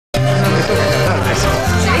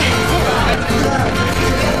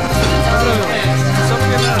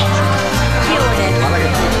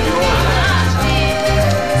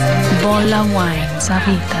of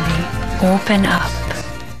Italy open up.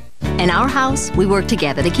 In our house, we work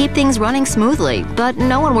together to keep things running smoothly, but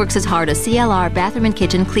no one works as hard as CLR Bathroom and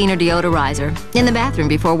Kitchen Cleaner Deodorizer. In the bathroom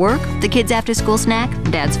before work, the kids' after-school snack,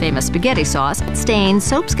 Dad's famous spaghetti sauce, stains,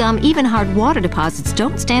 soap scum, even hard water deposits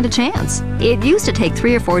don't stand a chance. It used to take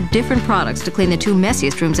 3 or 4 different products to clean the 2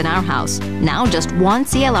 messiest rooms in our house. Now just one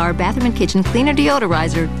CLR Bathroom and Kitchen Cleaner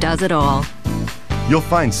Deodorizer does it all. You'll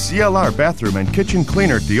find CLR Bathroom and Kitchen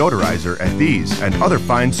Cleaner Deodorizer at these and other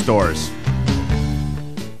fine stores.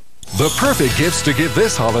 The perfect gifts to give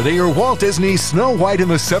this holiday are Walt Disney's Snow White and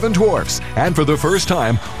the Seven Dwarfs. And for the first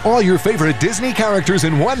time, all your favorite Disney characters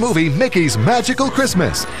in one movie, Mickey's Magical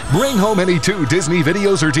Christmas. Bring home any 2 Disney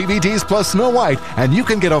videos or DVDs plus Snow White, and you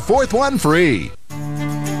can get a 4th one free.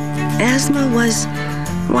 Asthma was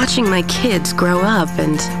watching my kids grow up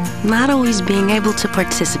and not always being able to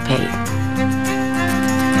participate.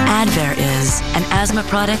 Advair is an asthma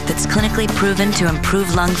product that's clinically proven to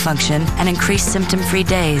improve lung function and increase symptom-free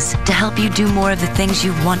days to help you do more of the things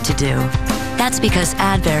you want to do. That's because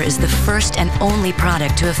Advair is the first and only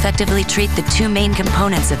product to effectively treat the 2 main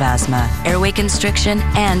components of asthma, airway constriction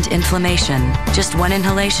and inflammation. Just 1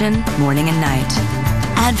 inhalation, morning and night.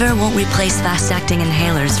 Advair won't replace fast-acting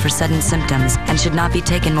inhalers for sudden symptoms and should not be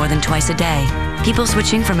taken more than twice a day. People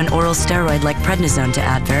switching from an oral steroid like prednisone to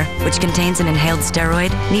Advair, which contains an inhaled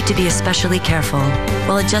steroid, need to be especially careful.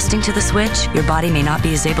 While adjusting to the switch, your body may not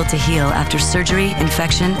be as able to heal after surgery,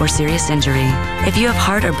 infection, or serious injury. If you have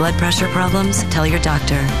heart or blood pressure problems, tell your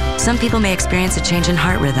doctor. Some people may experience a change in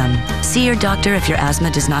heart rhythm. See your doctor if your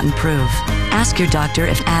asthma does not improve. Ask your doctor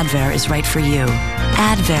if Advair is right for you.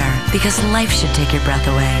 Advair, because life should take your breath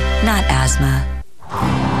away, not asthma.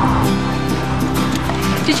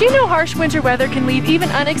 Did you know harsh winter weather can leave even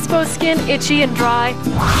unexposed skin itchy and dry?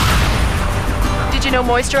 Did you know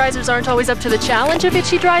moisturizers aren't always up to the challenge of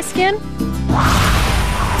itchy, dry skin?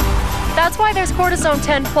 That's why there's Cortisone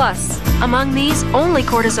 10 Plus. Among these, only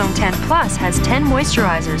Cortisone 10 Plus has 10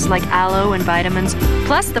 moisturizers like aloe and vitamins,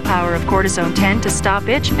 plus the power of Cortisone 10 to stop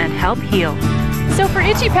itch and help heal. So for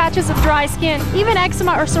itchy patches of dry skin, even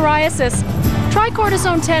eczema or psoriasis, try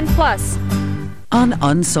Cortisone 10 Plus. On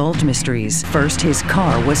Unsolved Mysteries, first his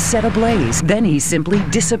car was set ablaze, then he simply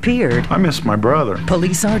disappeared. I miss my brother.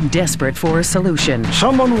 Police are desperate for a solution.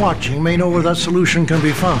 Someone watching may know where that solution can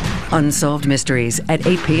be found. Unsolved Mysteries at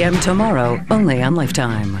 8 p.m. tomorrow, only on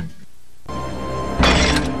Lifetime.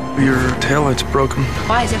 Your taillight's broken.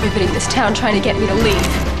 Why is everybody in this town trying to get me to leave?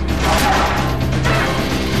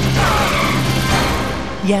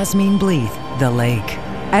 Yasmin Bleeth, The Lake.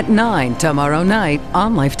 At 9 tomorrow night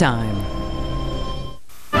on Lifetime.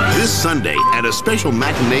 This Sunday, at a special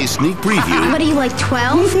matinee sneak preview... What are you, like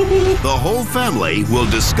 12? The whole family will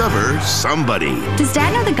discover somebody. Does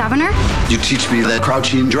Dad know the governor? You teach me that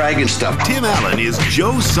crouching dragon stuff. Tim Allen is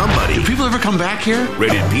Joe Somebody. Do people ever come back here?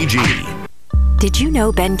 Rated PG. Did you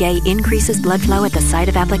know Bengay increases blood flow at the site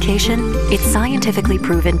of application? It's scientifically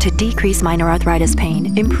proven to decrease minor arthritis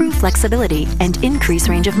pain, improve flexibility, and increase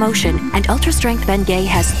range of motion. And Ultra Strength Bengay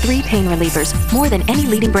has 3 pain relievers, more than any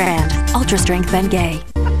leading brand. Ultra Strength Bengay.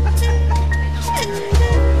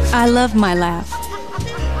 I love my laugh.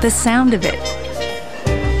 The sound of it.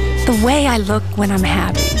 The way I look when I'm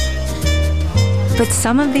happy. But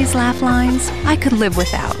some of these laugh lines, I could live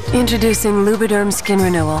without. Introducing Lubriderm Skin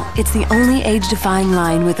Renewal. It's the only age-defying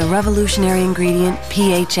line with a revolutionary ingredient,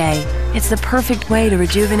 PHA. It's the perfect way to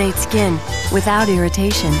rejuvenate skin without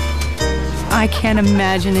irritation. I can't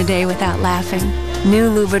imagine a day without laughing. New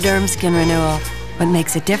Lubriderm Skin Renewal. What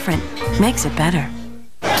makes it different makes it better.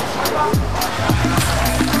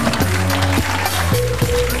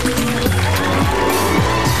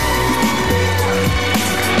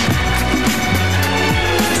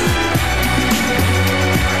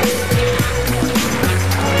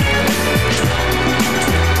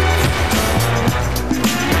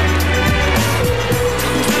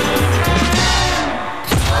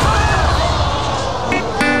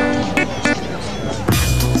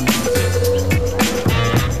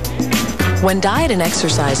 When diet and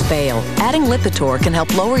exercise fail, adding Lipitor can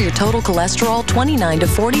help lower your total cholesterol 29 to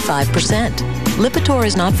 45%. Lipitor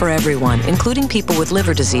is not for everyone, including people with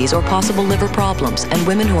liver disease or possible liver problems, and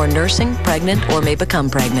women who are nursing, pregnant, or may become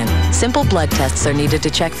pregnant. Simple blood tests are needed to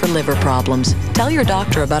check for liver problems. Tell your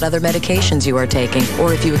doctor about other medications you are taking,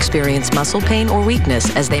 or if you experience muscle pain or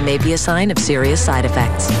weakness, as they may be a sign of serious side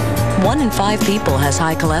effects. 1 in 5 people has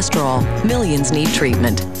high cholesterol. Millions need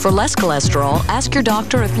treatment. For less cholesterol, ask your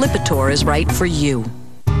doctor if Lipitor is right for you.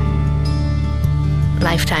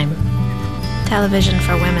 Lifetime. Television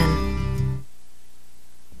for women.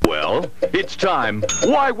 Well, Well, it's time.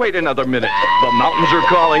 Why wait another minute? The mountains are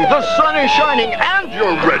calling, the sun is shining, and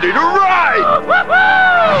you're ready to ride!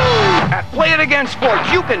 At Play It Again Sports,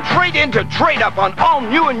 you can trade in to trade up on all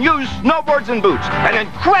new and used snowboards and boots. An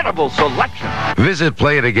incredible selection. Visit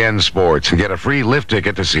Play It Again Sports and get a free lift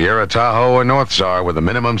ticket to Sierra Tahoe or North Star with a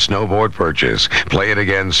minimum snowboard purchase. Play It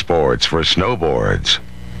Again Sports for snowboards.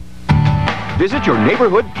 Visit your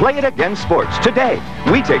neighborhood Play It Again Sports today.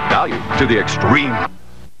 We take value to the extreme.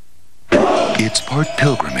 It's part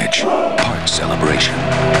pilgrimage, part celebration,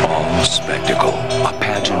 all spectacle, a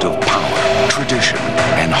pageant of power, tradition,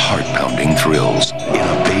 and heart-pounding thrills in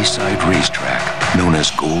a Bayside racetrack known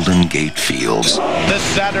as Golden Gate Fields. This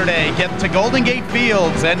Saturday, get to Golden Gate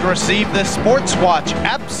Fields and receive the Sports Watch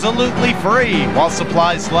absolutely free while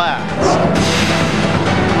supplies last.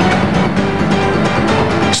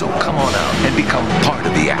 So come on out and become part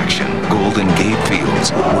of the action. Golden Gate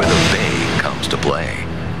Fields, where the Bay comes to play.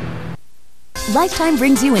 Lifetime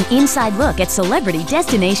brings you an inside look at celebrity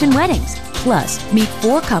destination weddings. Plus, meet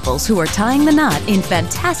 4 couples who are tying the knot in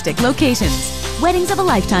fantastic locations. Weddings of a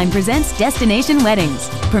Lifetime presents Destination Weddings,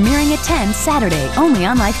 premiering at 10 Saturday only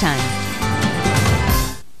on Lifetime.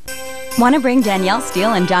 Want to bring Danielle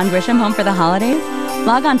Steele and John Grisham home for the holidays?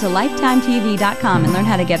 Log on to LifetimeTV.com and learn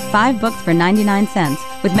how to get 5 books for 99 cents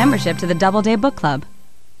with membership to the Doubleday Book Club.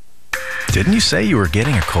 Didn't you say you were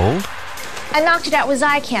getting a cold? I knocked it out with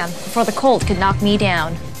Zicam before the cold could knock me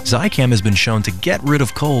down. Zicam has been shown to get rid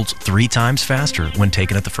of colds 3 times faster when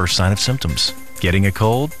taken at the first sign of symptoms. Getting a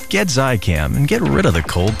cold? Get Zicam and get rid of the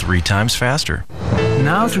cold 3 times faster.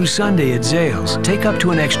 Now through Sunday at Zales, take up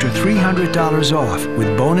to an extra $300 off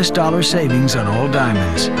with bonus dollar savings on all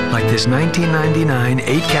diamonds. Like this $19.99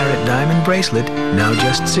 8-carat diamond bracelet, now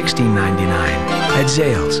just $16.99. At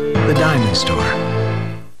Zales, the diamond store.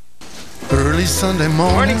 Early Sunday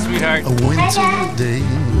morning, sweetheart. A winter day.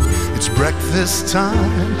 It's breakfast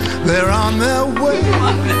time. They're on their way.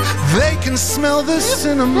 They can smell the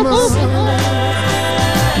cinnamon.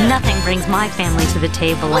 Nothing brings my family to the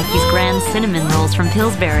table like these grand cinnamon rolls from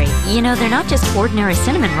Pillsbury. You know, they're not just ordinary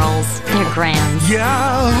cinnamon rolls, they're grand.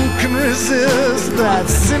 Yeah, who can resist that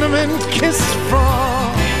cinnamon kiss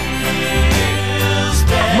from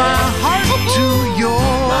my heart to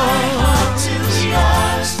yours?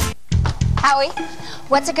 Howie,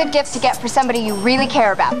 what's a good gift to get for somebody you really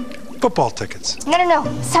care about? Football tickets. No.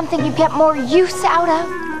 Something you get more use out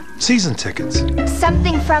of. Season tickets.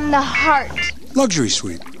 Something from the heart. Luxury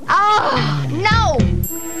suite. Oh, no!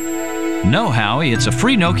 No, Howie, it's a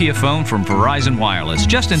free Nokia phone from Verizon Wireless,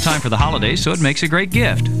 just in time for the holidays, so it makes a great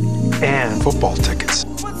gift. And football tickets.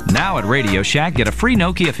 Now at Radio Shack, get a free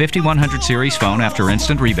Nokia 5100 series phone after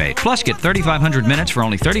instant rebate. Plus, get 3,500 minutes for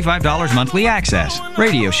only $35 monthly access.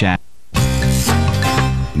 Radio Shack.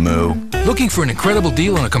 Moo. Looking for an incredible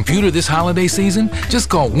deal on a computer this holiday season? Just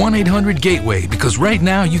call 1-800-GATEWAY because right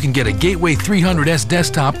now you can get a Gateway 300S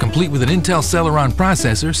desktop complete with an Intel Celeron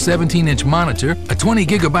processor, 17-inch monitor, a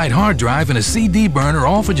 20-gigabyte hard drive, and a CD burner,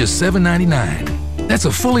 all for just $7.99. That's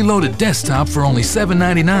a fully loaded desktop for only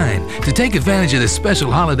 $7.99. To take advantage of this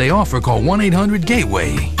special holiday offer, call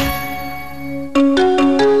 1-800-GATEWAY.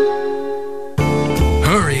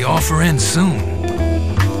 Hurry, offer ends soon.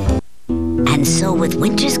 And so with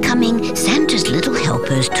winter's coming, Santa's little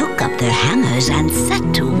helpers took up their hammers and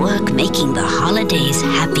set to work making the holidays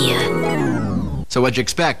happier. So what'd you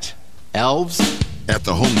expect? Elves? At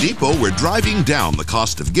the Home Depot, we're driving down the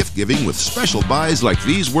cost of gift giving with special buys like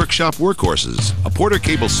these workshop workhorses. A Porter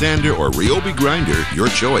cable sander or Ryobi grinder, your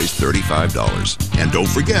choice, $35. And don't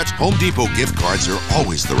forget, Home Depot gift cards are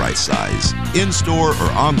always the right size. In-store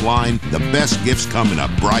or online, the best gifts come in a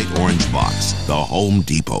bright orange box. The Home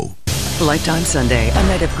Depot. Lifetime Sunday, a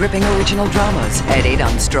night of gripping original dramas. At 8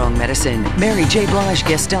 on Strong Medicine, Mary J. Blige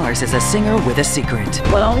guest stars as a singer with a secret.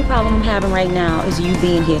 Well, the only problem I'm having right now is you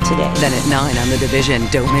being here today. Then at 9 on The Division,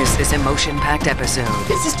 don't miss this emotion-packed episode.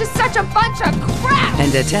 This is just such a bunch of crap!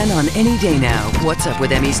 And at 10 on Any Day Now, what's up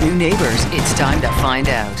with Emmy's new neighbors? It's time to find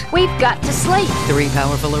out. We've got to sleep. 3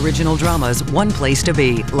 powerful original dramas, one place to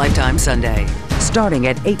be. Lifetime Sunday. Starting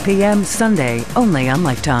at 8 p.m. Sunday, only on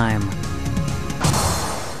Lifetime.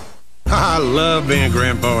 I love being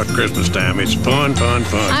grandpa at Christmas time. It's fun.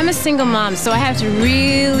 I'm a single mom, so I have to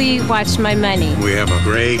really watch my money. We have a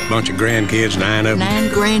great bunch of grandkids, 9 of them.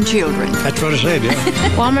 9 grandchildren. That's what I said, yeah.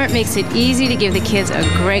 Walmart makes it easy to give the kids a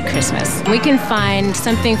great Christmas. We can find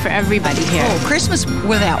something for everybody here. Oh, Christmas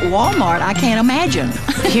without Walmart, I can't imagine.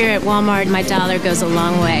 Here at Walmart, my dollar goes a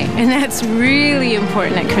long way, and that's really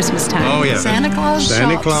important at Christmas time. Oh, yeah. Santa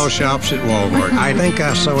Claus shops at Walmart. I think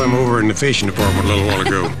I saw him over in the fishing department a little while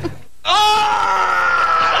ago.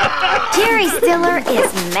 Jerry Stiller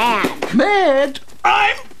is mad. mad.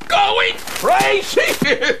 I'm going crazy.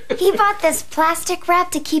 He bought this plastic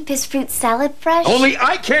wrap to keep his fruit salad fresh. Only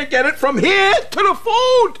I can't get it from here to the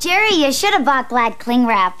food. Jerry, you should have bought Glad Cling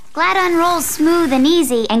Wrap. Glad unrolls smooth and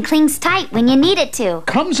easy and clings tight when you need it to.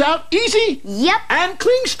 Comes out easy? Yep. And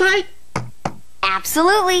clings tight?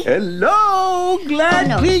 Absolutely. Hello,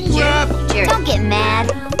 Glad Cling Wrap. Jerry, don't get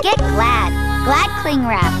mad. Get Glad. Glad Cling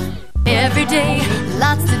Wrap. Every day,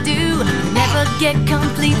 lots to do, never get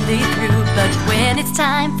completely through. But when it's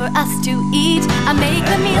time for us to eat, I make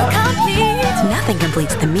the meal complete. Nothing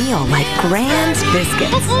completes the meal like Grand's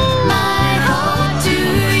biscuits. My heart to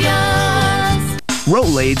yours.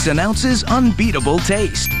 Rolaids announces unbeatable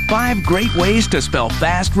taste. 5 great ways to spell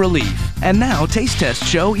fast relief. And now taste tests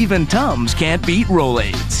show even Tums can't beat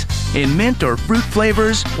Rolaids. In mint or fruit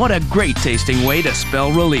flavors, what a great tasting way to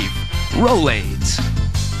spell relief. Rolaids.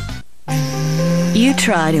 You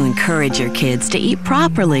try to encourage your kids to eat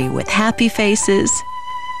properly with happy faces,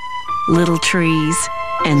 little trees,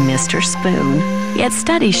 and Mr. Spoon. Yet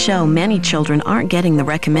studies show many children aren't getting the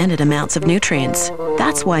recommended amounts of nutrients.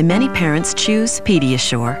 That's why many parents choose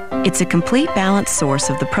Pediasure. It's a complete balanced source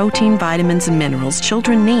of the protein, vitamins, and minerals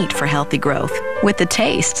children need for healthy growth, with a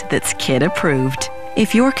taste that's kid-approved.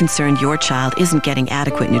 If you're concerned your child isn't getting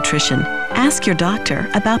adequate nutrition, ask your doctor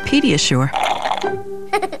about Pediasure.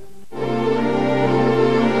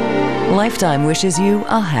 Lifetime wishes you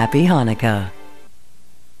a happy Hanukkah.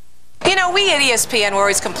 You know, we at ESPN were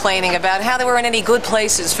always complaining about how there weren't any good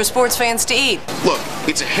places for sports fans to eat. Look,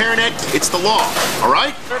 it's a hairnet, it's the law, all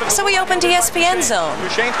right? So we opened ESPN Zone.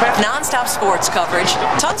 Non-stop sports coverage,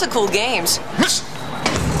 tons of cool games,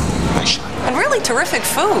 and really terrific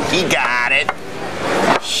food. He got it.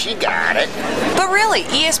 She got it. But really,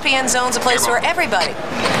 ESPN Zone's a place where everybody,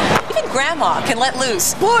 even Grandma, can let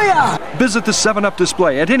loose. Booyah! Visit the 7-Up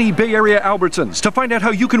display at any Bay Area Albertsons to find out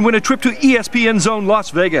how you can win a trip to ESPN Zone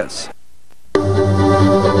Las Vegas.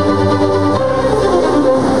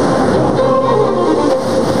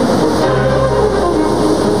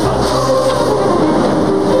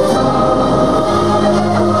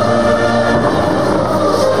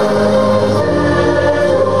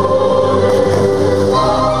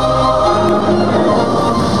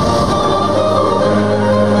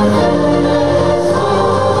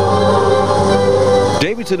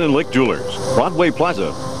 And Lick Jewelers, Broadway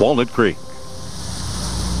Plaza, Walnut Creek.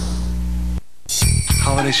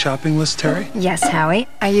 Holiday shopping list, Terry? Yes, Howie.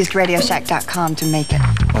 I used RadioShack.com to make it.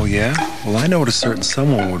 Oh, yeah? Well, I know what a certain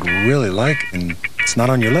someone would really like, and it's not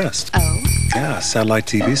on your list. Oh? Yeah, satellite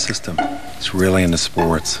TV system. It's really into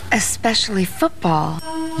sports. Especially football.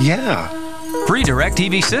 Yeah. Free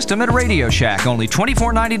DirecTV system at Radio Shack. Only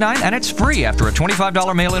 $24.99, and it's free after a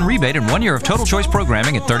 $25 mail-in rebate and 1 year of total choice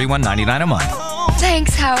programming at $31.99 a month.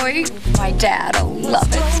 Thanks, Howie. My dad will love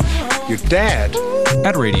it. Your dad?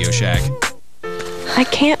 At Radio Shack. I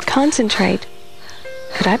can't concentrate.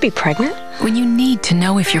 Could I be pregnant? When you need to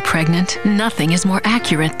know if you're pregnant, nothing is more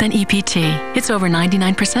accurate than EPT. It's over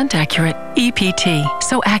 99% accurate. EPT.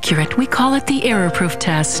 So accurate, we call it the error-proof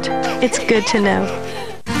test. It's good to know.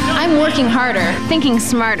 I'm working harder, thinking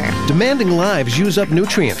smarter. Demanding lives use up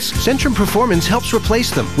nutrients. Centrum Performance helps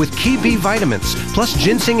replace them with key B vitamins, plus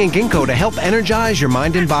ginseng and ginkgo to help energize your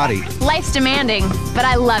mind and body. Life's demanding, but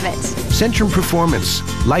I love it. Centrum Performance.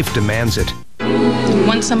 Life demands it.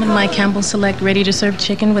 Want some of my Campbell Select ready-to-serve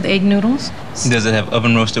chicken with egg noodles? Does it have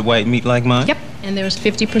oven-roasted white meat like mine? Yep, and there's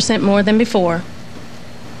 50% more than before.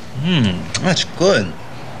 That's good.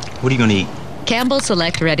 What are you gonna eat? Campbell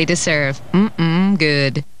Select ready-to-serve.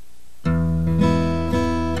 Good.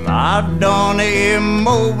 Madonna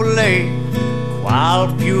immobile, qual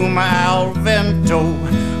piuma al vento,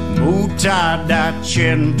 muta da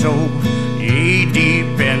cento, e di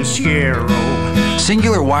pensiero.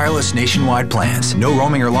 Singular wireless nationwide plans. No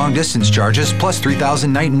roaming or long distance charges, plus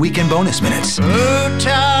 3,000 night and weekend bonus minutes.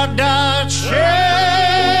 Muta da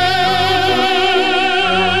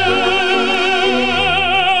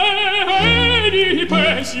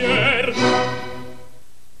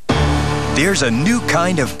There's a new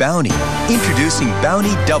kind of Bounty. Introducing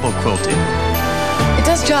Bounty Double Quilted. It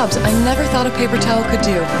does jobs I never thought a paper towel could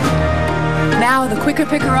do. Now the quicker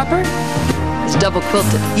picker-upper is double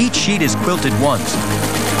quilted. Each sheet is quilted once,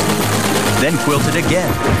 then quilted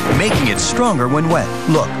again, making it stronger when wet.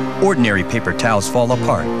 Look, ordinary paper towels fall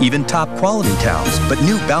apart, even top quality towels. But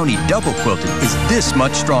new Bounty Double Quilted is this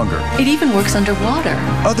much stronger. It even works underwater.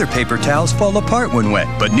 Other paper towels fall apart when wet,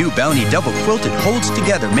 but new Bounty Double Quilted holds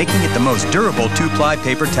together, making it the most durable 2-ply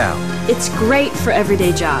paper towel. It's great for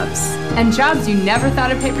everyday jobs. And jobs you never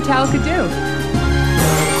thought a paper towel could do.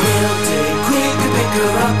 Quilted, quick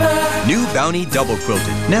Quicker-upper. New Bounty Double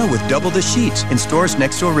Quilted. Now with double the sheets in stores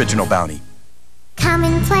next to Original Bounty. Come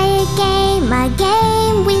and play a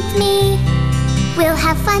game with me. We'll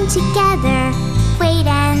have fun together. Wait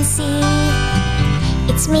and see.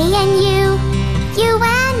 It's me and you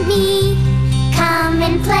and me. Come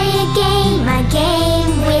and play a game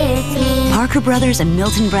with me. Parker Brothers and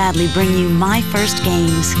Milton Bradley bring you My First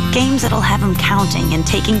Games. Games that'll have them counting and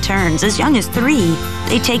taking turns as young as 3.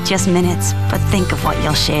 They take just minutes, but think of what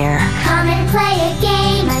you'll share. Come and play a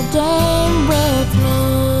game with me.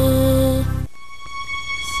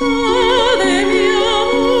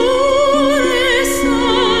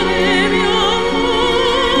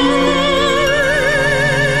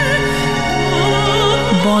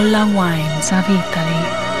 Bolla Wines of Italy.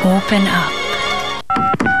 Open up.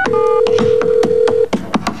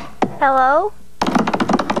 Hello?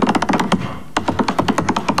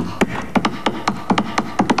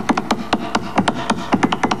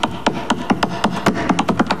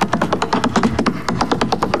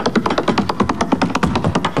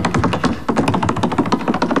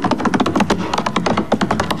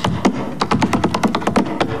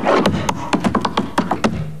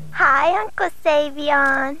 Hi, Uncle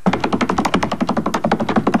Savion.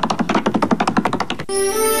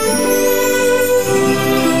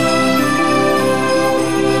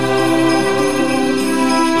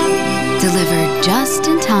 Delivered just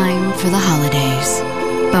in time for the holidays.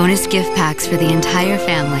 Bonus gift packs for the entire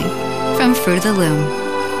family from Fruit of the Loom.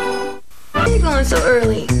 Where are you going so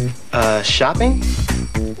early? Shopping?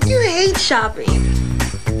 You hate shopping.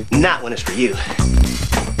 Not when it's for you.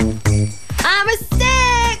 I'm a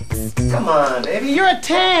 6! Come on, baby, you're a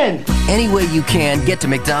 10! Any way you can, get to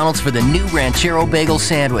McDonald's for the new Ranchero Bagel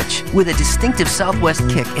Sandwich. With a distinctive Southwest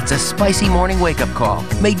kick, it's a spicy morning wake-up call.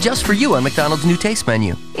 Made just for you on McDonald's new taste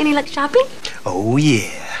menu. Any luck shopping? Oh, yeah.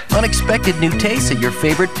 Unexpected new tastes at your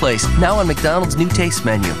favorite place. Now on McDonald's new taste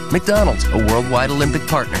menu. McDonald's, a worldwide Olympic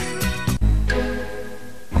partner.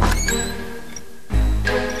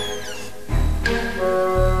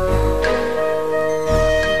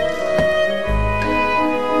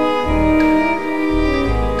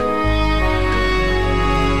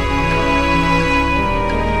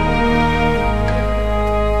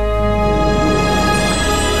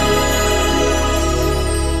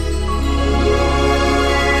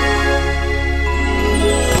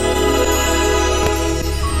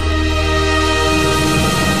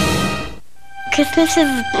 Christmas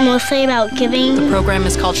is mostly about giving. The program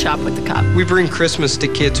is called Shop with the Cop. We bring Christmas to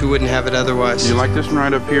kids who wouldn't have it otherwise. You like this one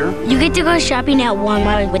right up here? You get to go shopping at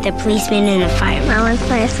Walmart with a policeman and a fireman. I want to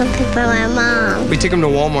buy something for my mom. We take them to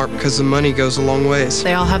Walmart because the money goes a long ways.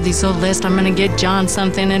 They all have these little lists. I'm going to get John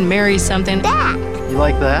something and Mary something. You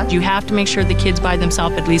like that? You have to make sure the kids buy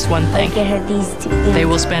themselves at least one thing. Get her these 2 things. They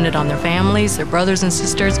will spend it on their families, their brothers and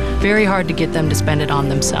sisters. Very hard to get them to spend it on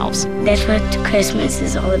themselves. That's what Christmas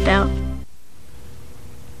is all about.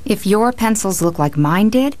 If your pencils look like mine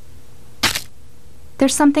did,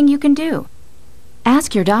 there's something you can do.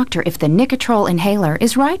 Ask your doctor if the Nicotrol inhaler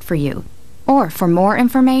is right for you. Or for more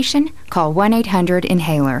information, call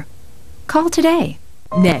 1-800-INHALER. Call today.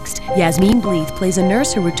 Next, Yasmine Bleeth plays a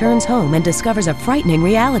nurse who returns home and discovers a frightening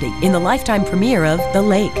reality in the Lifetime premiere of The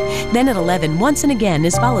Lake. Then at 11, Once and Again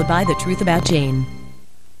is followed by The Truth About Jane.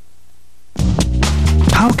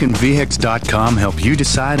 How can VHIX.com help you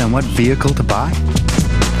decide on what vehicle to buy?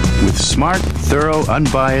 With smart, thorough,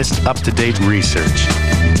 unbiased, up-to-date research.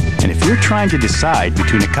 And if you're trying to decide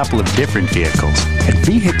between a couple of different vehicles, at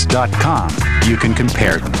VHIX.com, you can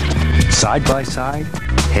compare them. Side by side,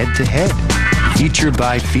 head to head, feature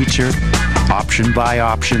by feature, option by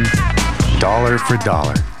option, dollar for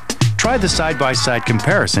dollar. Try the side-by-side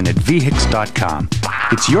comparison at VHIX.com.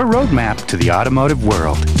 It's your roadmap to the automotive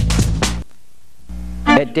world.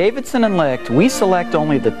 At Davidson & Licht, we select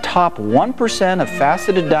only the top 1% of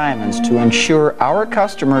faceted diamonds to ensure our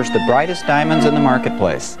customers the brightest diamonds in the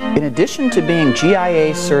marketplace. In addition to being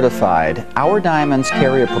GIA certified, our diamonds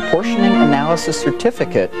carry a proportioning analysis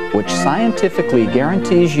certificate which scientifically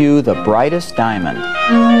guarantees you the brightest diamond.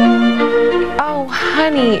 Oh,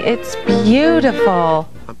 honey, it's beautiful.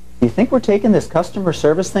 Do you think we're taking this customer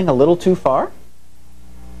service thing a little too far?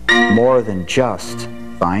 More than just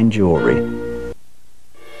fine jewelry.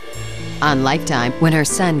 On Lifetime, when her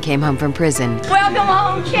son came home from prison, Welcome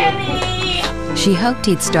home, Kenny! she hoped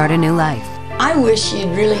he'd start a new life. I wish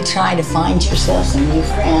you'd really try to find yourself some new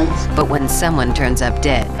friends. But when someone turns up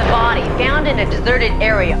dead, The body found in a deserted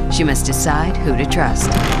area. she must decide who to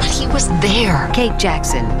trust. But he was there. Kate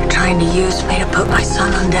Jackson, Trying to use me to put my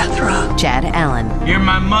son on death row. Chad Allen. You're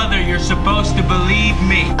my mother. You're supposed to believe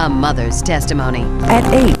me. A Mother's Testimony. At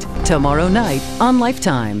 8, Tomorrow night on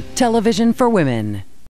Lifetime, television for women.